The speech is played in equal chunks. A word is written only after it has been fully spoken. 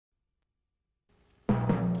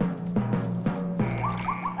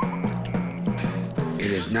It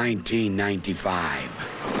is 1995.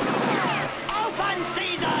 Open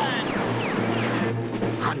season!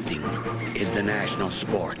 Hunting is the national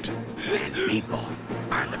sport, and people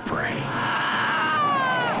are the prey.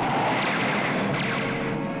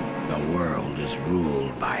 The world is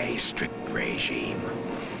ruled by a strict regime.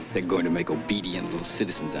 They're going to make obedient little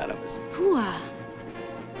citizens out of us. Who are?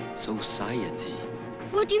 Society.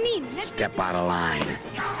 What do you mean? Step out of line,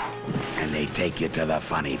 and they take you to the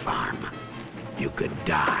funny farm. You could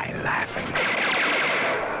die laughing.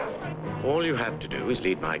 All you have to do is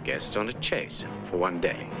lead my guests on a chase for one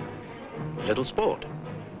day. A little sport.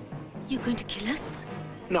 You're going to kill us?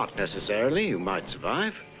 Not necessarily. You might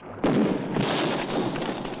survive. Is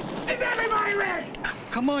everybody ready?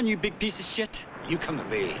 Come on, you big piece of shit. You come to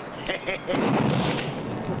me.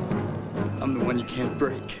 I'm the one you can't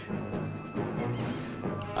break.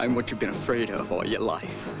 I'm what you've been afraid of all your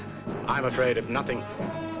life. I'm afraid of nothing.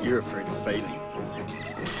 You're afraid of failing.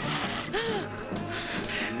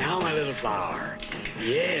 And now, my little flower.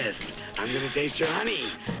 Yes, I'm gonna taste your honey.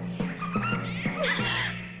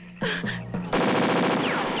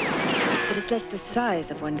 But it's less the size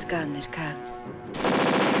of one's gun that counts,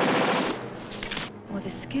 or the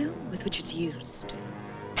skill with which it's used.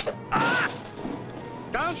 Ah!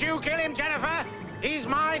 Don't you kill him, Jennifer! He's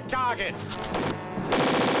my target.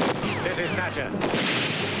 This is Thatcher.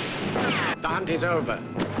 The hunt is over.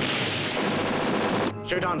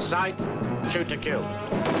 Shoot on sight, shoot to kill.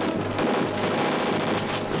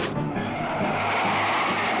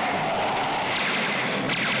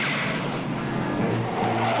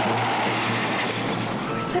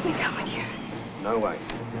 Let me come with you. No way.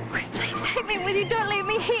 Please take me with you. Don't leave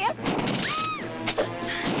me here.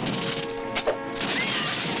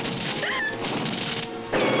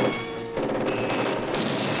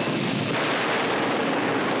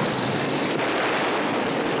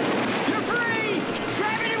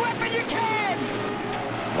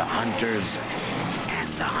 The hunters and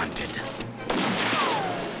the hunted.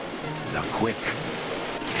 The quick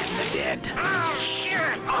and the dead. Oh,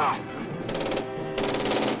 shit! Oh.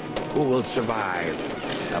 Who will survive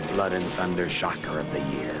the blood and thunder shocker of the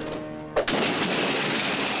year?